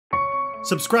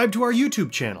Subscribe to our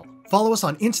YouTube channel, follow us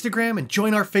on Instagram, and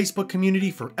join our Facebook community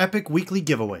for epic weekly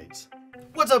giveaways.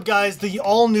 What's up guys, the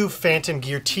all-new Phantom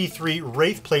Gear T3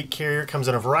 Wraith Plate Carrier comes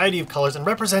in a variety of colors and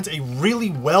represents a really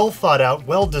well thought out,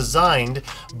 well designed,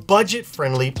 budget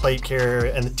friendly plate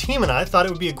carrier, and the team and I thought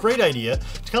it would be a great idea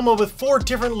to come up with 4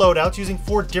 different loadouts using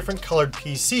 4 different colored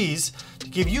PCs to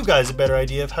give you guys a better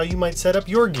idea of how you might set up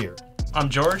your gear. I'm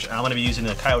George, and I'm going to be using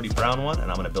the Coyote Brown one,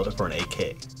 and I'm going to build it for an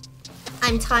AK.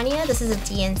 I'm Tanya, this is a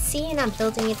DNC, and I'm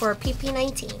building it for a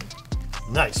PP19.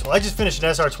 Nice. Well, I just finished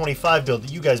an SR25 build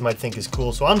that you guys might think is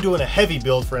cool, so I'm doing a heavy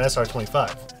build for an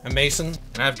SR25. I'm Mason,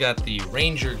 and I've got the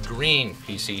Ranger Green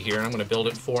PC here, and I'm going to build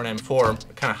it for an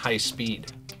M4, kind of high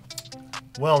speed.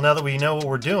 Well, now that we know what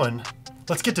we're doing,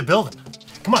 let's get to building.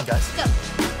 Come on, guys. Go.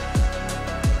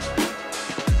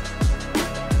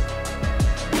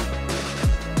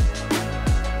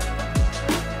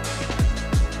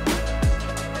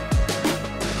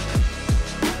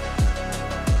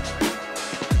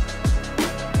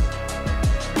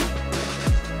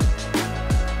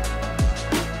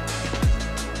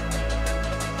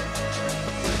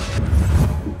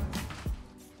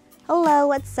 Hello,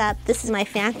 what's up? This is my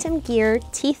Phantom Gear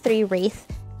T3 Wraith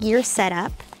gear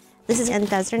setup. This is in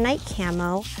Desert Night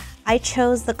camo. I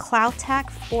chose the CloudTac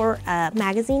for a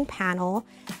magazine panel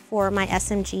for my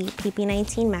SMG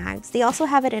PP19 mags. They also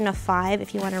have it in a 5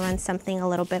 if you want to run something a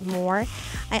little bit more.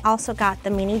 I also got the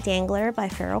Mini Dangler by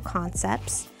Feral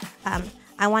Concepts.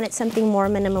 I wanted something more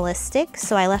minimalistic,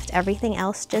 so I left everything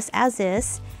else just as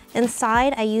is.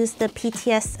 Inside, I used the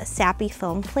PTS Sappy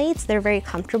foam plates. They're very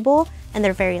comfortable and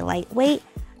they're very lightweight,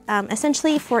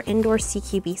 essentially for indoor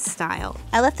CQB style.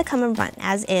 I left the cummerbund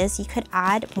as is. You could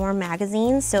add more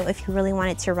magazines, so if you really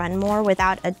wanted to run more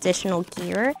without additional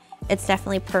gear, it's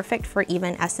definitely perfect for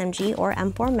even SMG or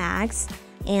M4 mags.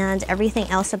 And everything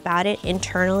else about it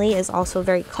internally is also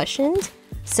very cushioned,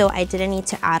 so I didn't need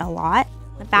to add a lot.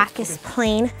 The back is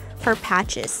plain for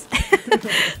patches.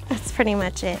 That's pretty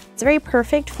much it. It's very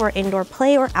perfect for indoor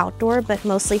play or outdoor, but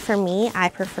mostly for me, I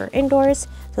prefer indoors.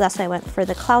 So that's why I went for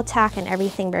the CloudTac and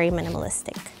everything very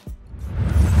minimalistic.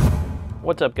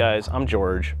 What's up guys, I'm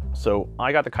George. So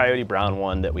I got the Coyote Brown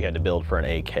one that we had to build for an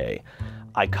AK.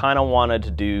 I kind of wanted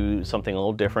to do something a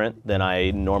little different than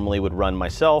I normally would run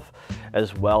myself,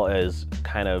 as well as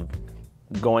kind of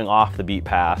going off the beat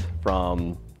path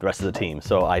from the rest of the team.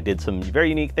 So I did some very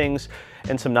unique things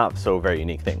and some not so very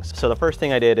unique things. So the first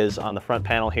thing I did is on the front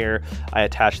panel here, I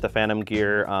attached the Phantom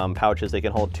Gear pouches. They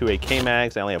can hold 2 AK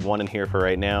mags. I only have 1 in here for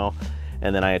right now.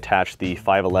 And then I attached the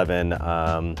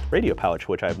 511 radio pouch,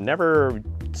 which I've never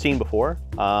seen before.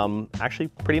 Actually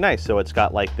pretty nice. So it's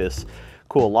got like this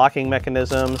cool locking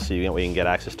mechanism, so we can get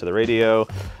access to the radio,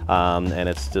 and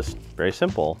it's just very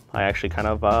simple. I actually kind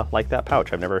of like that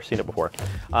pouch. I've never seen it before.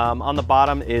 On the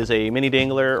bottom is a mini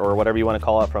dangler, or whatever you want to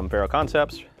call it, from Feral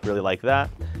Concepts. Really like that.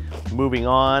 Moving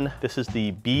on, this is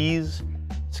the Bees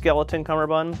skeleton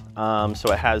cummerbund.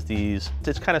 So it has these,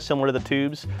 it's kind of similar to the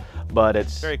tubes, but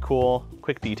it's very cool,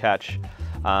 quick detach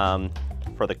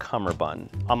for the cummerbund.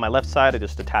 On my left side, I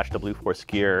just attached a Blue Force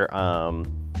Gear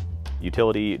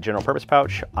utility general purpose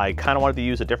pouch. I kind of wanted to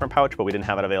use a different pouch, but we didn't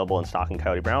have it available in stock in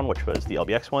Coyote Brown, which was the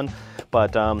LBX one.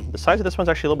 But the size of this one's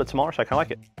actually a little bit smaller, so I kind of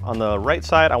like it. On the right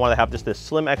side, I wanted to have just this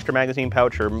slim extra magazine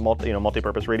pouch, or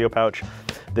multi-purpose radio pouch.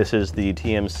 This is the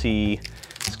TMC.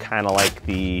 It's kind of like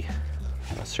a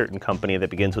certain company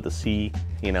that begins with a C,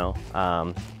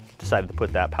 decided to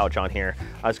put that pouch on here.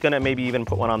 I was gonna maybe even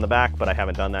put one on the back, but I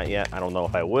haven't done that yet. I don't know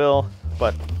if I will,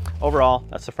 but overall,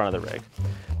 that's the front of the rig.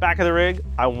 Back of the rig,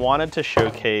 I wanted to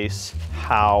showcase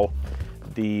how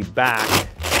the back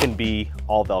can be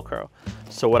all Velcro.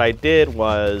 So what I did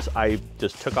was I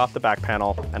just took off the back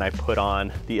panel and I put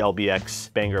on the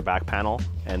LBX Banger back panel,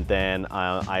 and then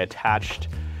I attached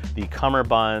the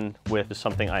cummerbund with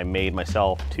something I made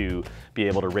myself to be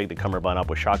able to rig the cummerbund up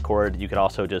with shock cord. You could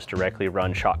also just directly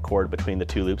run shock cord between the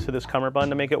 2 loops of this cummerbund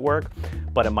to make it work,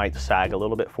 but it might sag a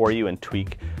little bit for you and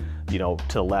tweak to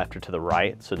the left or to the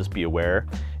right, so just be aware.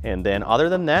 And then other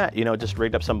than that, just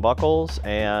rigged up some buckles,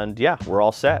 and yeah, we're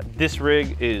all set. This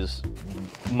rig is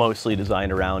mostly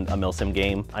designed around a milsim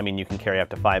game. I mean, you can carry up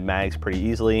to 5 mags pretty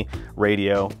easily.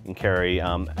 Radio, you can carry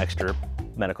extra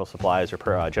medical supplies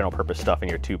or general purpose stuff in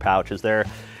your 2 pouches there.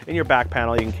 In your back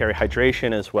panel, you can carry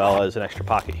hydration, as well as an extra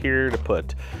pocket here to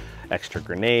put extra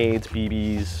grenades,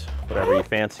 BBs, whatever you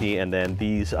fancy. And then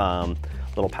these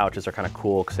little pouches are kind of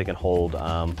cool because they can hold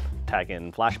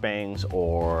tag-in flashbangs,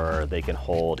 or they can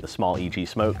hold small EG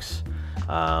smokes.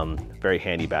 Very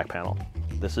handy back panel.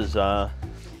 This is a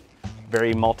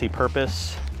very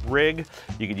multi-purpose rig.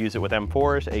 You could use it with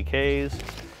M4s, AKs,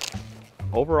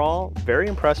 overall, very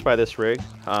impressed by this rig.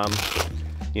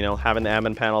 You know, having the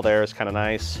admin panel there is kind of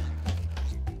nice.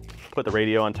 Put the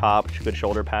radio on top, good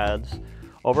shoulder pads.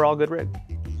 Overall, good rig.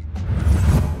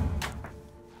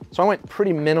 So I went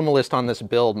pretty minimalist on this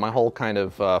build. My whole kind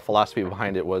of philosophy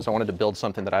behind it was I wanted to build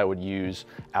something that I would use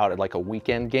out at like a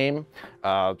weekend game.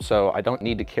 So I don't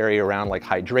need to carry around like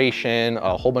hydration,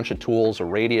 a whole bunch of tools, a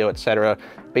radio, etc.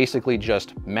 Basically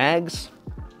just mags,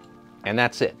 and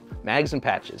that's it. Mags and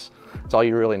patches. That's all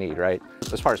you really need, right?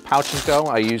 As far as pouches go,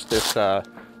 I used this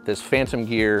this Phantom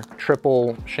Gear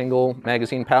triple shingle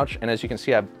magazine pouch, and as you can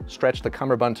see, I've stretched the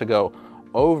cummerbund to go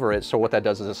over it, so what that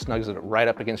does is it snugs it right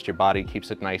up against your body,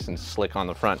 keeps it nice and slick on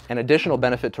the front. An additional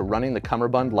benefit to running the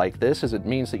cummerbund like this is it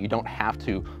means that you don't have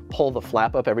to pull the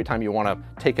flap up every time you want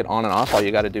to take it on and off. All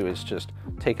you got to do is just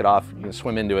take it off, you can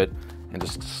swim into it and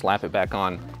just slap it back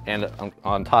on. And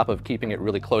on top of keeping it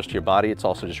really close to your body, it's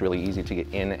also just really easy to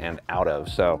get in and out of.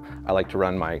 So I like to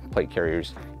run my plate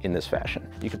carriers in this fashion.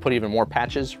 You could put even more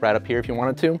patches right up here if you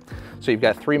wanted to. So you've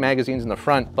got 3 magazines in the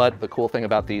front, but the cool thing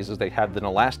about these is they have an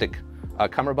elastic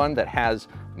cummerbund that has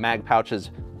mag pouches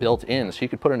built in. So you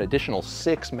could put an additional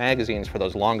 6 magazines for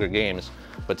those longer games,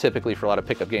 but typically for a lot of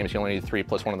pickup games, you only need 3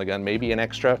 plus 1 on the gun, maybe an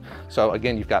extra. So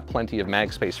again, you've got plenty of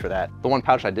mag space for that. The one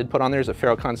pouch I did put on there is a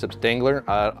Faro Concepts dangler.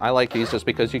 I like these just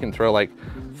because you can throw like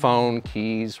phone,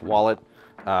 keys, wallet,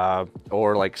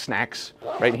 or like snacks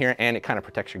right in here, and it kind of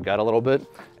protects your gut a little bit.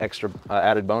 Extra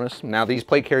added bonus. Now these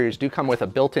plate carriers do come with a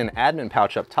built-in admin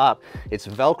pouch up top. It's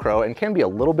Velcro and can be a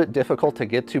little bit difficult to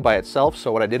get to by itself.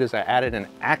 So what I did is I added an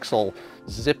axle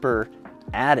zipper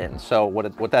add-in. So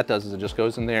what that does is it just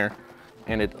goes in there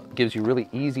and it gives you really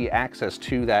easy access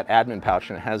to that admin pouch,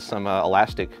 and it has some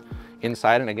elastic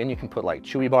inside. And again, you can put like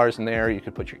chewy bars in there. You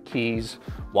could put your keys,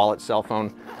 wallet, cell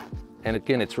phone. And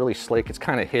again, it's really slick. It's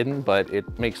kind of hidden, but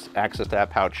it makes access to that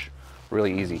pouch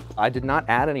really easy. I did not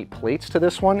add any plates to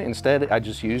this one. Instead, I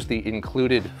just used the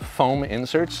included foam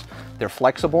inserts. They're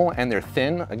flexible and they're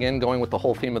thin. Again, going with the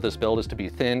whole theme of this build is to be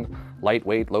thin,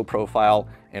 lightweight, low profile,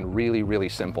 and really, really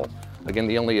simple. Again,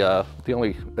 the only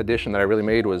addition that I really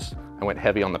made was I went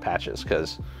heavy on the patches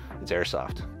because it's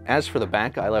Airsoft. As for the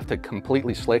back, I left it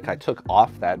completely slick. I took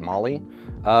off that MOLLE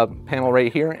panel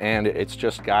right here, and it's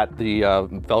just got the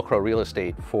Velcro real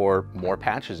estate for more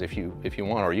patches if you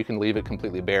want, or you can leave it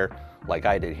completely bare like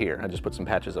I did here. I just put some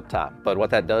patches up top. But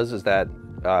what that does is that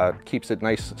keeps it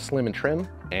nice, slim and trim,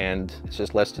 and it's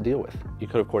just less to deal with. You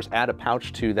could of course add a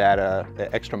pouch to that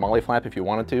extra MOLLE flap if you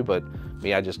wanted to, but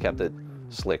me, I just kept it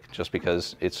slick just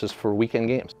because it's just for weekend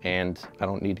games, and I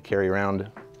don't need to carry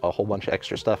around a whole bunch of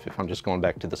extra stuff if I'm just going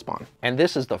back to the spawn. And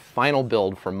this is the final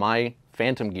build for my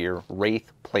Phantom Gear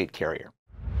Wraith plate carrier.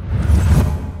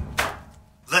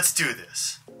 Let's do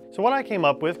this. So what I came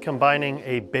up with, combining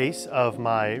a base of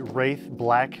my Wraith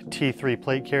Black T3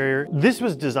 plate carrier, this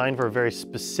was designed for a very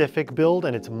specific build,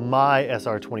 and it's my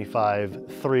SR25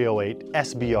 308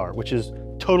 SBR, which is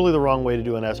totally the wrong way to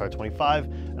do an SR25,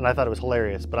 and I thought it was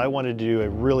hilarious, but I wanted to do a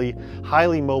really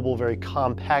highly mobile, very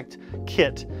compact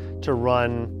kit to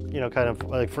run, you know, kind of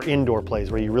like for indoor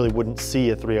plays where you really wouldn't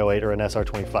see a 308 or an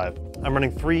SR25. I'm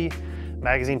running 3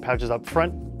 magazine pouches up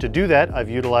front. To do that, I've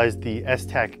utilized the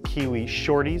S-Tac Kiwi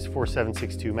Shorties for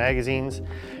 7.62 magazines,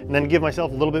 and then give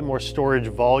myself a little bit more storage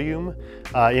volume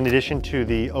in addition to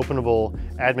the openable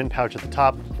admin pouch at the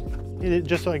top,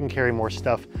 just so I can carry more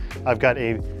stuff. I've got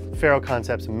a Faro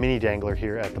Concepts mini dangler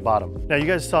here at the bottom. Now you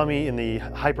guys saw me in the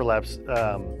hyperlapse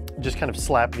just kind of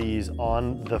slap these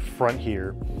on the front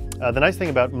here. The nice thing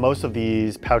about most of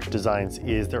these pouch designs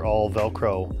is they're all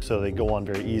Velcro, so they go on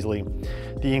very easily.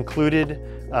 The included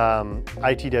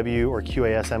ITW or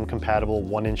QASM compatible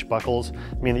 1-inch buckles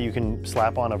mean that you can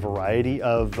slap on a variety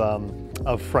of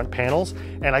front panels,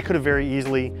 and I could have very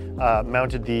easily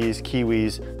mounted these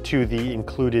Kiwis to the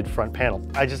included front panel.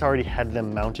 I just already had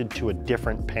them mounted to a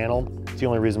different panel. It's the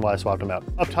only reason why I swapped them out.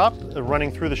 Up top,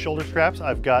 running through the shoulder straps,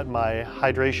 I've got my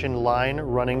hydration line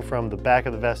running from the back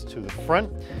of the vest to the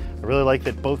front. I really like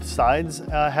that both sides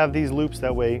have these loops.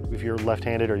 That way, if you're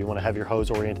left-handed or you want to have your hose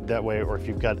oriented that way, or if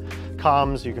you've got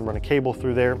comms, you can run a cable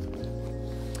through there.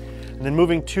 And then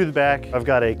moving to the back, I've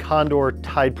got a Condor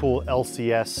Tidepool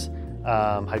LCS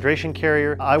hydration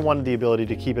carrier. I wanted the ability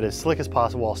to keep it as slick as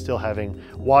possible while still having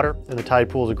water, and the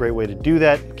Tidepool is a great way to do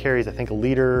that. It carries, I think, a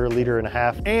liter and a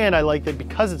half, and I like that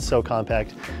because it's so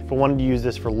compact. If I wanted to use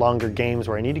this for longer games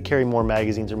where I need to carry more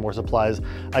magazines or more supplies,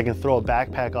 I can throw a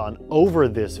backpack on over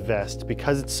this vest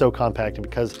because it's so compact, and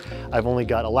because I've only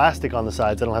got elastic on the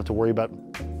sides, I don't have to worry about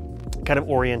kind kind of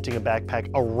orienting a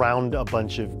backpack around a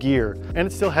bunch of gear. And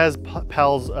it still has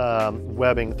PAL's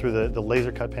webbing through the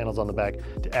laser cut panels on the back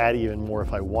to add even more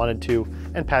if I wanted to,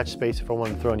 and patch space if I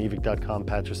wanted to throw an Evike.com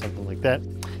patch or something like that.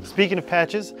 Speaking of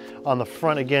patches, on the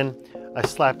front again, I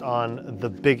slapped on the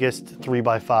biggest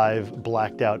 3x5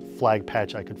 blacked out flag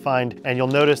patch I could find. And you'll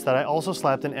notice that I also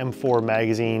slapped an M4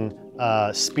 magazine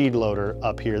speed loader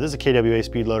up here. This is a KWA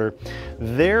speed loader.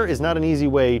 There is not an easy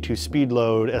way to speed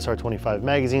load SR25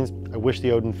 magazines. I wish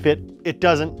the Odin fit. It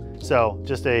doesn't. So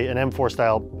just an M4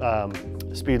 style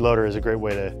speed loader is a great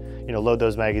way to load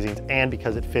those magazines, and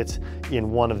because it fits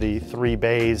in one of the 3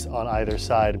 bays on either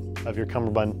side of your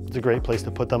cummerbund, it's a great place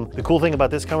to put them. The cool thing about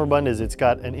this cummerbund is it's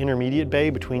got an intermediate bay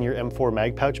between your M4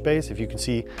 mag pouch bays. If you can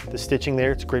see the stitching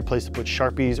there, it's a great place to put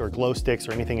Sharpies or glow sticks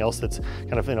or anything else that's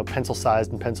kind of pencil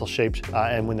sized and pencil shaped,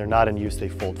 and when they're not in use, they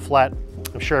fold flat.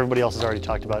 I'm sure everybody else has already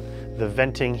talked about the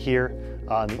venting here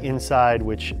on the inside,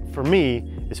 which for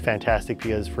me is fantastic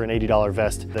because for an $80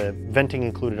 vest, the venting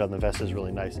included on the vest is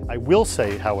really nice. I will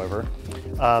say, however,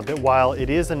 that while it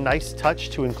is a nice touch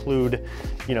to include,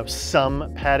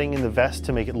 some padding in the vest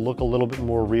to make it look a little bit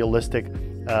more realistic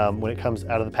when it comes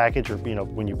out of the package, or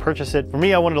when you purchase it. For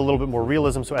me, I wanted a little bit more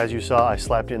realism, so as you saw, I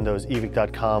slapped in those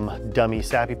Evike.com dummy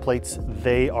sappy plates.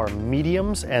 They are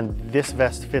mediums, and this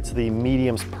vest fits the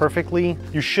mediums perfectly.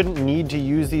 You shouldn't need to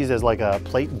use these as like a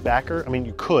plate backer. I mean,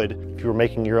 you could if you were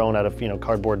making your own out of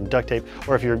cardboard and duct tape,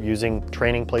 or if you're using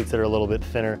training plates that are a little bit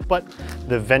thinner. But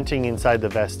the venting inside the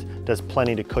vest does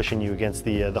plenty to cushion you against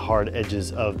the hard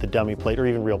edges of the dummy plate or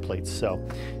even real plates. So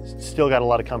still got a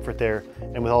lot of comfort there,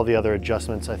 and with all the other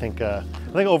adjustments, I think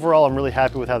overall I'm really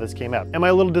happy with how this came out. Am I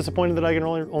a little disappointed that I can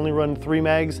only run 3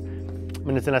 mags? I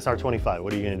mean, it's an SR25.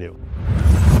 What are you gonna do?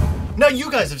 Now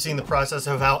you guys have seen the process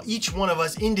of how each one of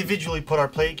us individually put our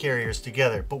plate carriers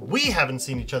together, but we haven't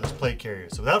seen each other's plate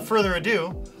carriers. So without further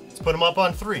ado, let's put them up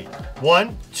on 3.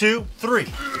 1, 2, 3.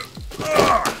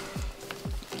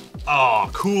 Oh,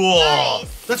 cool.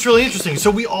 Nice. That's really interesting. So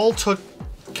we all took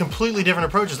completely different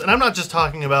approaches, and I'm not just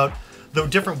talking about the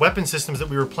different weapon systems that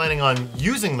we were planning on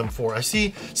using them for. I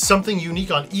see something unique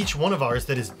on each one of ours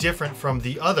that is different from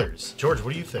the others. George,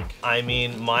 what do you think? I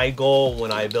mean, my goal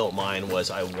when I built mine was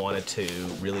I wanted to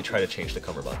really try to change the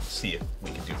cummerbund, see if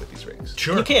we can do with these rigs.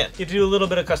 Sure. You can. You have to do a little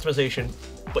bit of customization,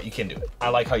 but you can do it. I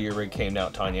like how your rig came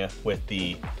out, Tanya, with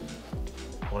the,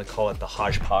 I want to call it the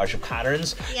hodgepodge of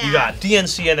patterns. Yeah. You got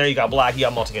DNC in there, you got black, you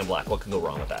got multicam black. What can go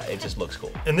wrong with that? It just looks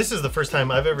cool. And this is the first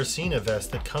time I've ever seen a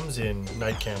vest that comes in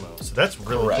night camo, so that's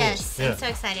really cool. Yes, Yeah. I'm so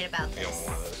excited about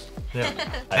this. Yeah.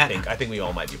 I think we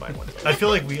all might be buying one. I feel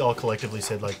like we all collectively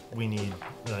said like we need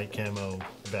night camo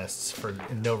vests for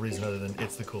no reason other than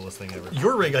it's the coolest thing ever.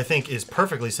 Your rig, I think, is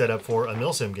perfectly set up for a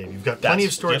milsim game. You've got plenty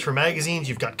of storage for magazines.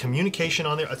 You've got communication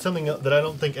on there. Something that I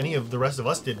don't think any of the rest of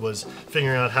us did was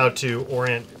figuring out how to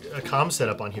orient a comm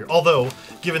setup on here. Although,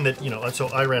 given that so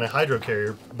I ran a hydro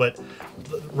carrier, but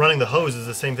running the hose is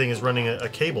the same thing as running a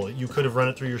cable. You could have run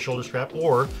it through your shoulder strap,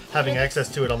 or having access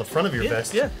to it on the front of your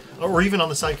vest, or even on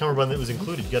the side cummerbund that was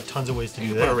included. You got tons of ways to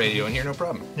do that. Put a radio in here, no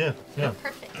problem. Yeah.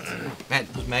 Perfect. Man,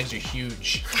 those mags are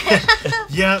huge.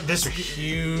 Yeah, this They're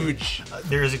huge.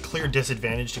 There is a clear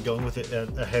disadvantage to going with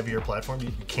a heavier platform.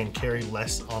 You can carry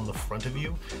less on the front of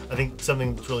you. I think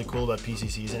something that's really cool about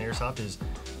PCCs and Airsoft is,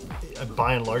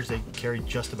 by and large, they carry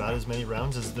just about as many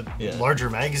rounds as the larger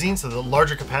magazine. So the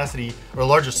larger capacity or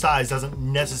larger size doesn't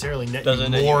necessarily net you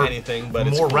more anything, but more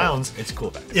it's cool. rounds. It's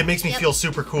cool. It makes me feel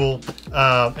super cool.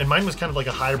 And mine was kind of like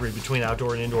a hybrid between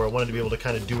outdoor and indoor. I wanted to be able to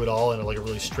kind of do it all in a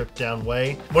really stripped down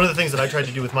way. One of the things that I tried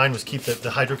to do with mine was keep the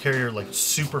hydro carrier like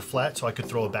super flat, so I could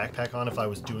throw a backpack on if I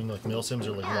was doing like milsims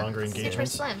or longer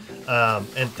engagements. Super slim.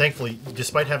 And thankfully,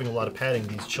 despite having a lot of padding,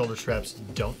 these shoulder straps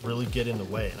don't really get in the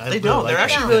way. And They don't. They're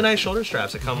actually really nice shoulder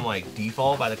straps that come like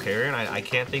default by the carrier, and I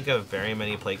can't think of very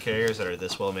many plate carriers that are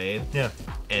this well made. Yeah.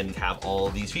 And have all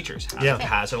these features.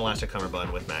 Has an elastic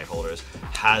cummerbund with mag holders,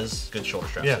 has good shoulder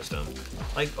strap system.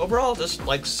 Like overall, just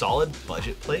like solid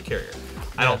budget plate carrier.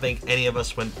 I don't think any of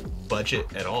us went budget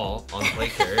at all on the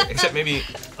plate carrier, except maybe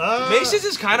Mace's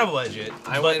is kind of budget.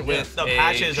 I went with the a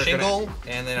patches shingle,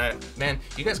 and then man,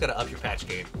 you guys got to up your patch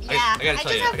game. Yeah, I gotta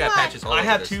tell you, I got patches all over I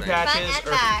have this 2 thing. patches. Front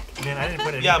and back. Man, I didn't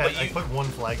put any Yeah, patch. but I put one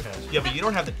flag patch. Yeah, but you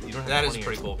don't have the. That is a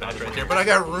pretty cool patch right there, but I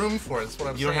got room for it. That's what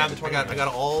I'm saying. You don't have the 20. I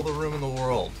got all the room in the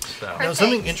world. So. Now,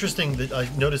 something interesting that I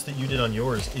noticed that you did on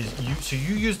yours is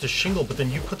you used a shingle, but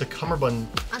then you put the cummerbund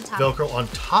On top. Velcro on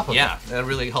top of it. Yeah, that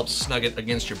really helps snug it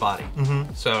against your body.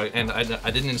 So, and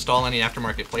I didn't install any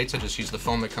aftermarket plates. I just used the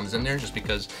foam that comes in there, just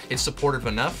because it's supportive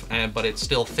enough, but it's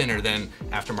still thinner than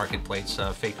aftermarket plates,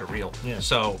 fake or real. Yeah.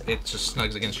 So it just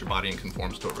snugs against your body and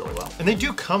conforms to it really well. And they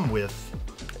do come with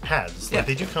pads. Yeah. Like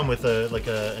they do come with an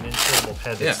insertable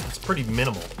pad that's pretty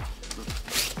minimal.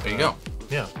 There you go.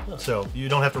 Yeah, so you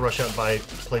don't have to rush out and buy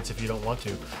plates if you don't want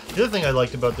to. The other thing I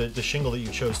liked about the shingle that you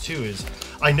chose too is,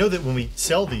 I know that when we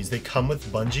sell these, they come with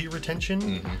bungee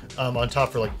retention on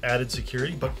top for like added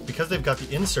security, but because they've got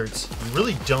the inserts, you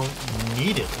really don't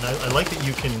need it. And I like that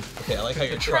you can... Okay, I like how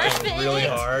you're trying really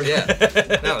hard.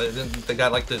 Yeah. No, they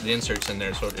got like the inserts in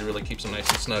there, so it really keeps them nice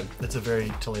and snug. That's a very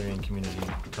Tellurian Community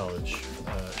College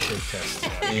shake test.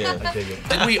 Yeah. I dig it.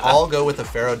 Did we all go with the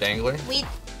Ferro Dangler?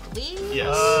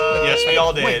 Yes. Yes, we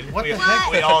all did. Wait, what the heck?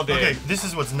 We all did. Okay, this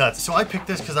is what's nuts. So I picked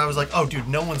this because I was like, oh, dude,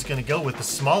 no one's going to go with the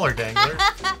smaller dangler.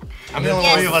 I'm The the only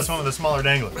three of one. us went with the smaller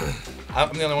dangler.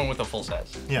 I'm the only one with the full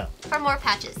size. Yeah. For more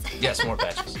patches. Yes, more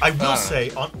patches. I will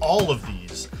say, on all of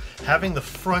these, having the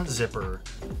front zipper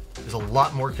is a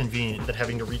lot more convenient than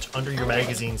having to reach under your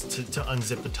magazines to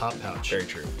unzip the top pouch. Very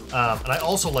true. And I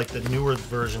also like the newer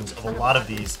versions of a lot of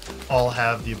these all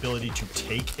have the ability to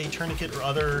take a tourniquet or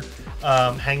other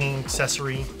hanging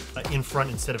accessory in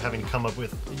front instead of having to come up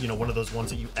with, you know, one of those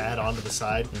ones that you add onto the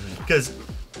side. Because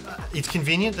it's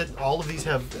convenient that all of these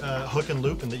have hook and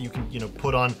loop and that you can, you know,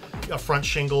 put on a front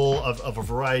shingle of a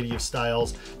variety of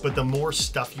styles. But the more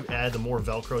stuff you add, the more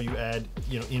Velcro you add,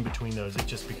 you know, in between those, it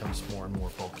just becomes more and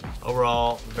more bulky.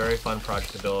 Overall, very fun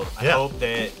project to build. I Yeah. hope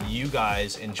that you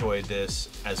guys enjoyed this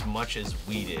as much as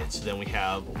we did. So then we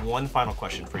have one final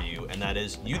question for you, and that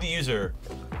is, you the user,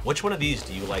 which one of these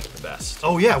do you like the best?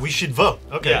 Oh yeah, we should vote.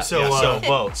 Okay, so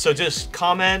vote. So just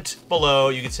comment below.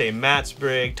 You could say Matt's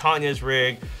rig, Tanya's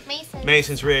rig,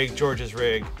 Mason's rig, George's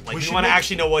rig. Like, We you should want to make-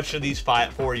 actuch know which of these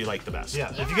four you like the best. Yeah,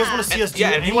 if you guys want to see us do Yeah,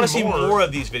 and if any you want to see more more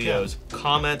of these videos,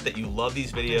 comment that you love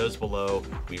these videos below.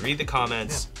 We read the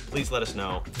comments. Please let us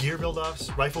know. gear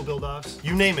build-offs, rifle build-offs,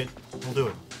 you name it, we'll do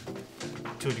it.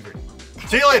 To a degree.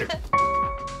 See you later!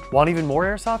 Want even more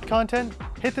Airsoft content?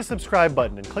 Hit the subscribe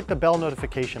button and click the bell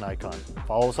notification icon.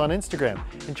 Follow us on Instagram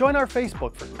and join our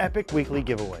Facebook for epic weekly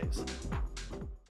giveaways.